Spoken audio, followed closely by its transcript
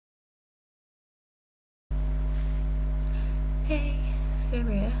Hey,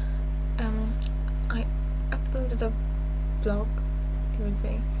 Syria. I uploaded a vlog the other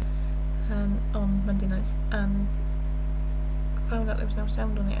day and on Monday night and found out there was no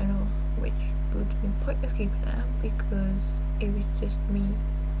sound on it at all, which would have been pointless keeping it out because it was just me,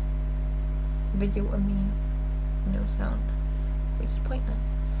 video of me, no sound, which is pointless.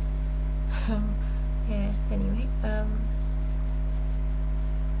 Yeah, anyway,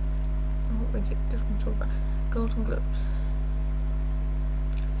 what was it just going to talk about? Golden Globes.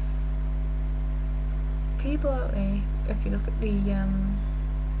 People out there, if you look at the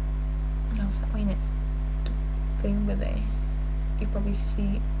how's that mean it? The thing with it, you probably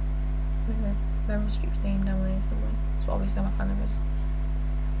see Meryl Streep's name down there somewhere. So obviously I'm a fan of hers.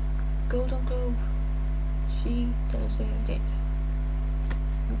 Golden Globe, she deserved it.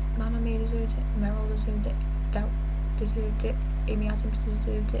 Mamma Mia deserved it. Meryl deserved it. Doubt deserved it. Amy Adams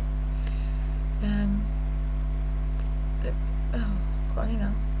deserved it. Oh, I forgot her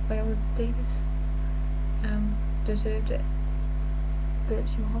now. Viola Davis deserved it. Philip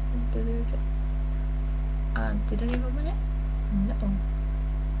Seymour Hoffman deserved it. And did anyone win it? No.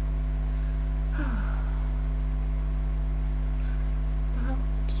 How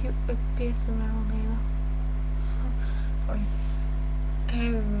cute with Pierce around Layla. Sorry.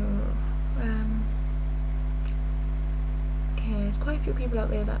 Yeah, there's quite a few people out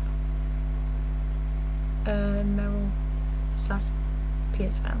there that Meryl /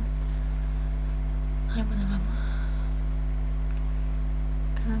 Pierce fans. I'm one of them.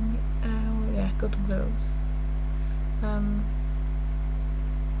 Yeah, Golden Globes.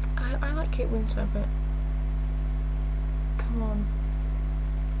 I like Kate Winslet, but come on,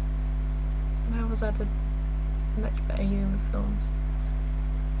 Meryl's had a much better year with films.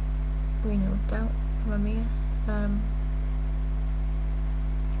 We know Doubt, Mamma Mia.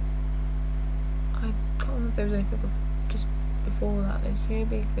 I can't remember if there was anything just before that this year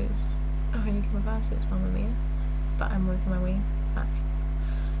because I've only come about since Mamma Mia, but I'm working my way back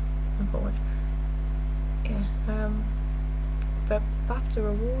and forward. Yeah. The BAFTA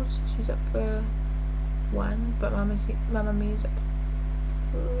awards, she's up for 1, but Mamma Mia's up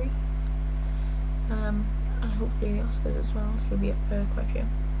for 3. And hopefully the Oscars as well. She'll be up for quite a few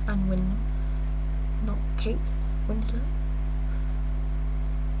and win them. Not Kate Winslet.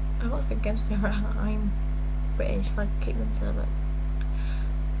 I'm not against her. I'm British like Kate Winslet, but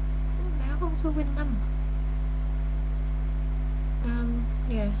Meryl will win them.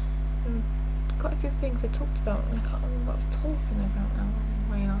 Yeah. Quite a few things I talked about, and I can't remember what I was talking about now in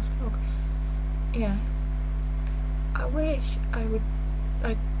my last vlog. Yeah.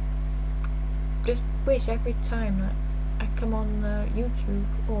 I just wish every time that I come on YouTube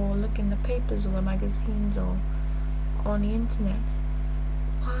or look in the papers or the magazines or on the internet,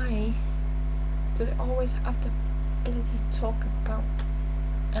 why does it always have to bloody talk about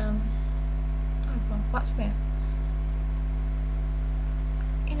Will Smith?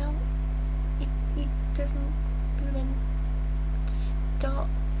 You know, he doesn't even start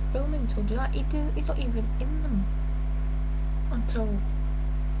filming until July. He's not even in them until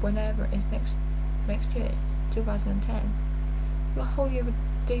whenever it is next year, 2010. We got a whole year with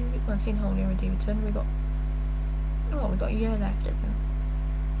David. Well, I've seen a whole year with Davidson. We got a year left of him.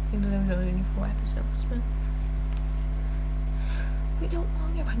 Even though there was only 4 episodes, but we don't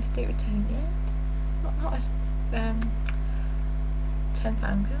know about Davidson yet. Not as 10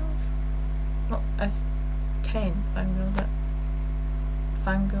 fangirls. Not as 10 fangirls, but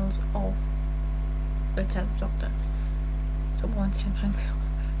fangirls of the 10th Doctor. So 1 10 fangirls.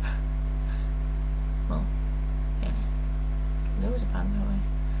 Well, yeah. Loads of fans, aren't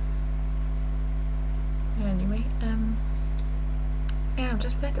we? Anyway, yeah, I'm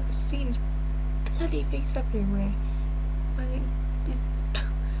just fed up with seeing his bloody face everywhere. It's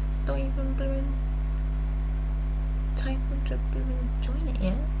not even blooming time for him to blooming join it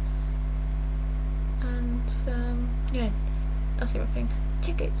yet. And yeah, that's the other thing.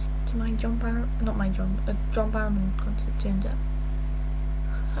 Tickets to my John Barrowman concert turned up.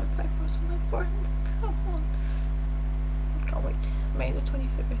 I'm back for my friend. Come on. I can't wait. May the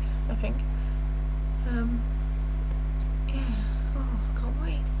 23rd, I think. Yeah. Oh, I can't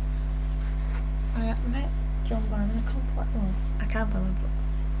wait. I met John Barrowman. I can't find my book.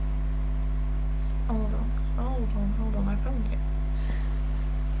 Hold on, I found it.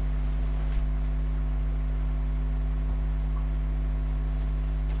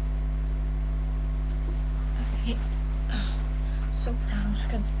 Okay. So proud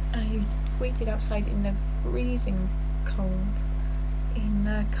because I waited outside in the freezing cold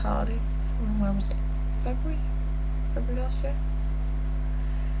in Cardiff. Where was it? February last year.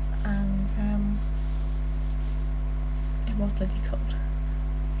 And it was bloody cold.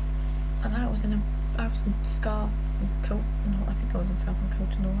 And I was in scarf and coat and all. I think I was in scarf and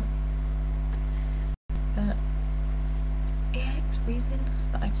coat and all that. Yeah, it was freezing,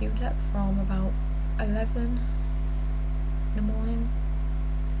 but I queued up from about 11 in the morning.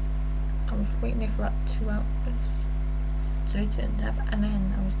 I was waiting there for like 2 hours till he turned up, and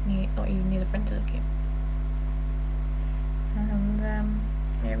then I was not even near the front of the queue. And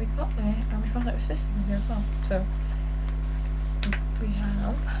yeah, we got there and we found out the system was 0 o'clock. So we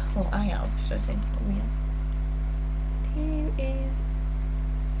have, well, I have, should I say, what we have. Here is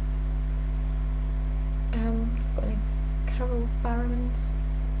got a Carol Barron's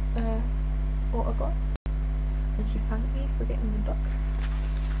autograph, and she thanked me for getting the book.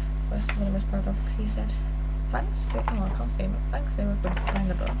 That's what I was proud of, because he said, thanks, I can't say it, but thanks they were good to find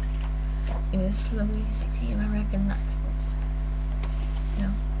the book in his lovely, sexy American accent. No,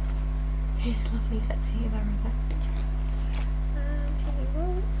 his lovely, sexy American accent. And here he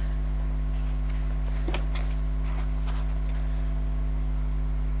wrote,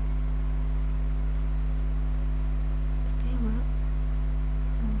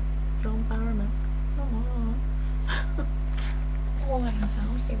 John Barrowman. Oh, all I have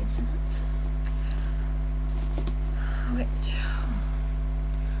now is David Tennant, which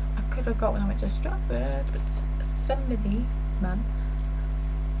I could have got when I went to Stratford, but somebody, man,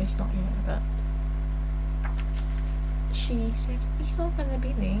 it's not here, but she said he's not going to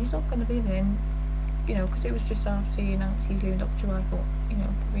be there, and you know, because it was just after he announced he's leaving Doctor Who, I thought, you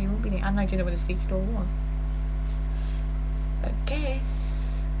know, probably he won't be there, and I didn't know where the stage door was. But guess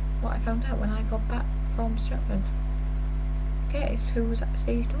what I found out when I got back from Stratford? Guess who was at the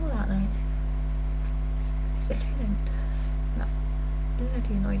stage door that night? It's a tenant. That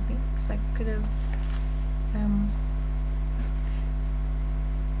bloody annoyed me, because I could have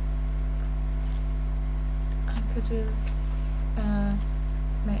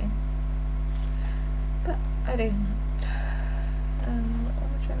met him, but I didn't. What am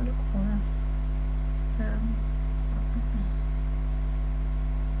I trying to look for now?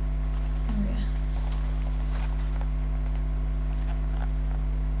 Oh yeah.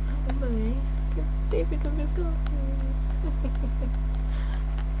 David will be glasses.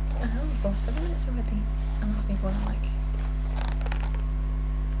 I've got 7 minutes already. And I'll see what I like.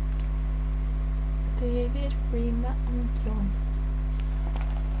 David Freeman John.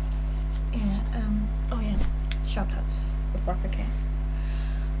 Yeah, oh yeah, shout outs before I forget.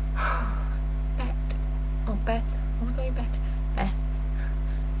 Beth. I want to go Beth.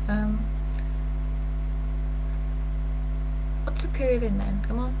 What's occurring then?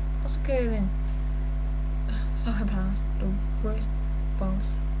 Come on, what's occurring? Sorry about the worst boss.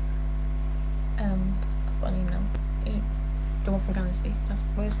 I've got an email. The one from Galaxy. That's the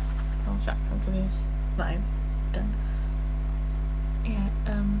worst Welsh accent of his that I've done. Yeah,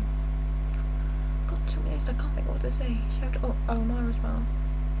 got 2 minutes, I can't think what to say. Shout out Omar as well.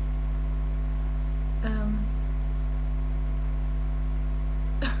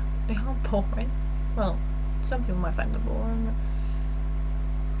 They are boring. Well, some people might find them boring.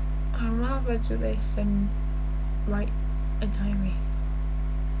 I'd rather do this than write a diary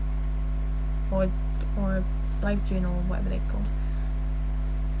or a live journal or whatever they're called.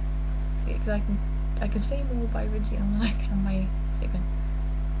 See, because I can say more by written than I can by typing.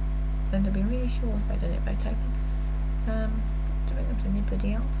 Then to be really sure if I did it by typing. Doing up to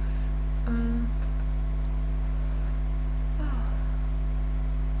anybody else.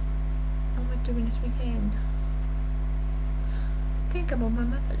 What am I doing this weekend? I think I'm on my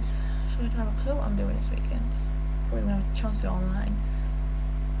mother's, so I don't have a clue what I'm doing this weekend. Probably gonna have a chance to do it online.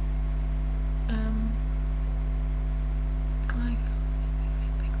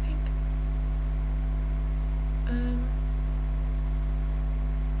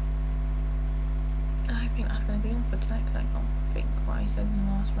 I think that's gonna be all for tonight, because I can't think what I said in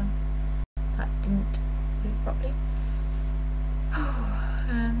the last one. That didn't do it properly.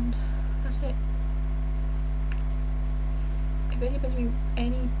 And that's it. If anybody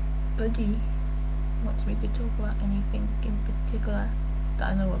wants me to talk about anything in particular that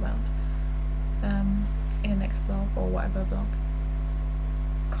I know about, in the next vlog or whatever vlog,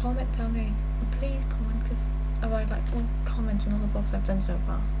 comment down there. Please comment, because I've had like 1 comment on all the vlogs I've done so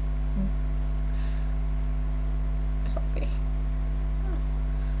far. It's not fair.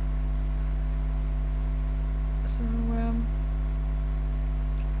 So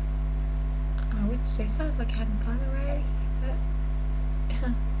I would say sounds like I hadn't planned already, but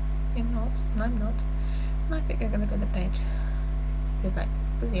you're not, and I'm not. And I think I'm gonna go to bed. It's like,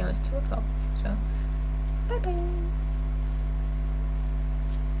 bloody hell, it's 2 o'clock, so bye bye.